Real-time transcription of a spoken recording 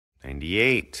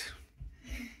98.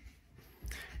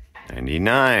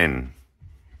 99.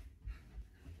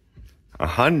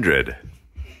 100.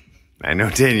 I know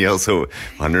Danielle, so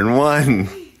 101.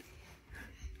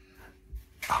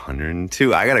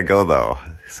 102. I gotta go though.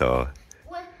 So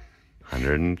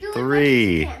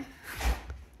 103.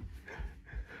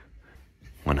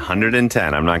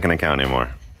 110. I'm not gonna count anymore.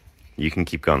 You can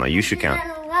keep going though. You should count.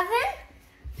 111.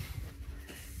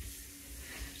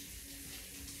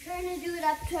 Trying to do it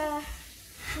up to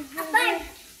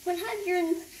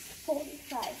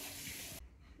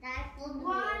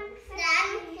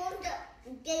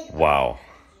 145. Wow.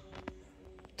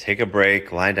 Take a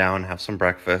break, lie down, have some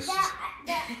breakfast.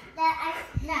 That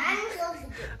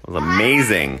was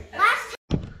amazing.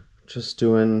 Just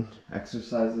doing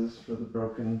exercises for the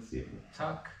broken seat.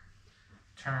 Tuck,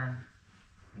 turn,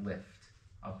 lift,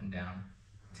 up and down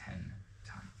 10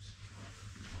 times.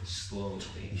 Slowly.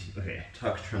 Okay,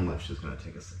 tuck, turn, lift is going to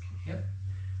take a second. Yep.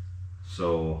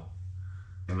 So,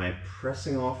 am I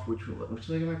pressing off? Which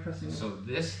leg am I pressing off? So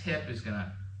this hip is going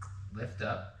to lift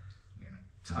up. You're going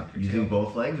to tuck your Using tail.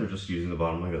 both legs or just using the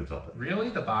bottom leg or the top leg? Really,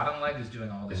 the bottom leg is doing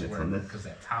all this Is it work from this? because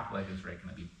that top leg is right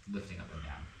going to be lifting up and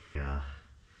down. Yeah.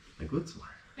 My glutes are.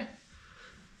 Yeah.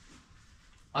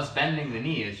 Us bending the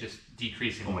knee is just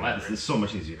decreasing Oh the my god, leverage. this is so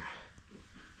much easier.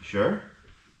 Sure?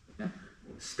 Yeah.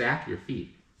 Stack your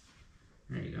feet.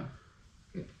 There you go.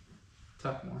 Good.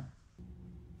 Tuck more.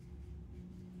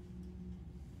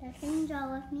 Can you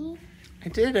draw with me? I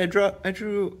did. I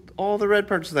drew all the red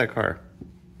parts of that car.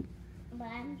 But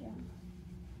I'm drawing.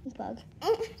 Bug.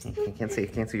 I can't see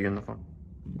you on the phone.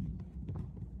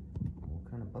 What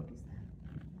kind of bug is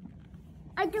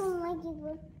that? I don't like it,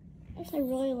 but I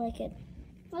really like it.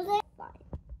 Was it? Fine.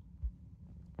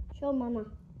 Show Mama.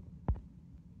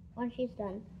 When she's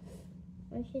done.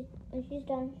 When she's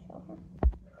done, show her.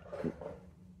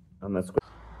 That's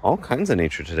all kinds of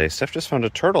nature today. Steph just found a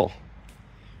turtle.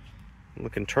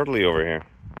 Looking turtley over here.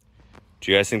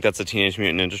 Do you guys think that's a Teenage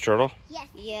Mutant Ninja Turtle? Yes.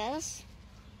 Yes.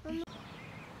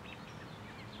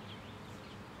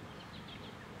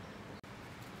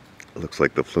 It looks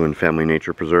like the Fluin Family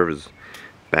Nature Preserve is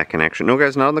back in action. No,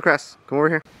 guys, not on the crest. Come over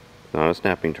here. Not a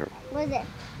snapping turtle. What is it?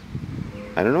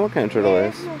 I don't know what kind of turtle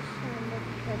it is. No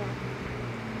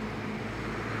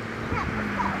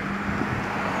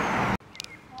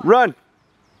Run!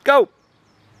 Go!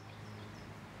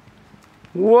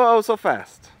 Whoa, so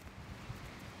fast.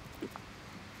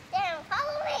 Damn,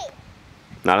 follow me.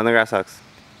 Not on the grass, Alex.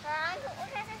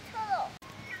 Look at this turtle.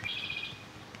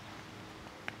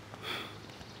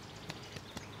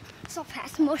 So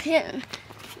fast motion.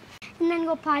 And then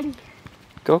go potty.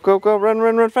 Go, go, go. Run,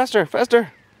 run, run. Faster,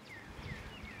 faster.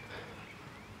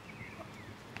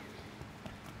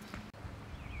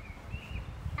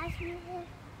 I can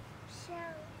show.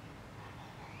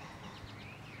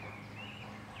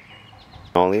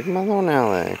 Oh, leave him alone,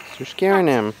 Alex. You're scaring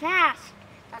him. Fast.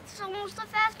 That's almost the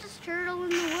fastest turtle in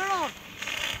the world.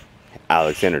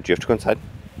 Alexander, do you have to go inside?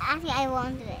 Actually, I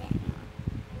wanted it.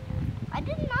 I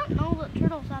did not know that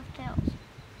turtles have tails.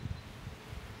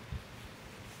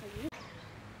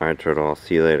 All right, turtle. I'll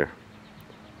see you later.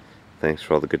 Thanks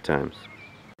for all the good times.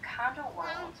 Condo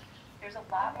world, there's a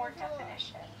lot more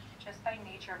definition just by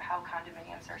nature of how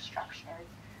condominiums are structured.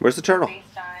 Where's the turtle? Based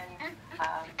on,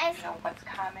 what's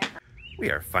common. We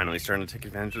are finally starting to take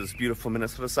advantage of this beautiful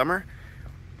Minnesota summer.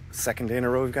 Second day in a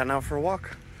row we've gotten out for a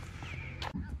walk.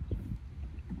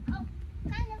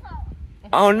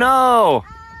 Oh no!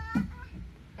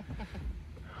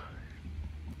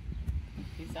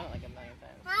 You sound like a million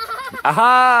times.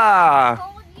 Aha!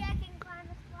 Told you I can climb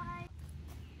a slide.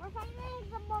 We're finding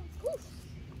some more poof.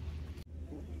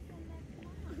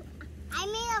 I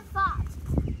made a fox.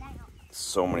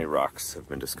 So many rocks have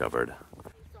been discovered.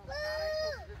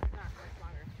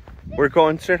 We're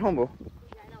going straight home, Boo. Yeah,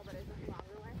 I know, but is this a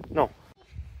longer way? No.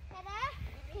 Dada,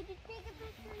 could you take a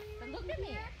picture of me? Then look at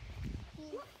me.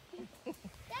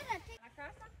 Dada, take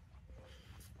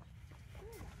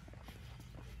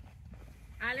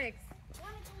Alex.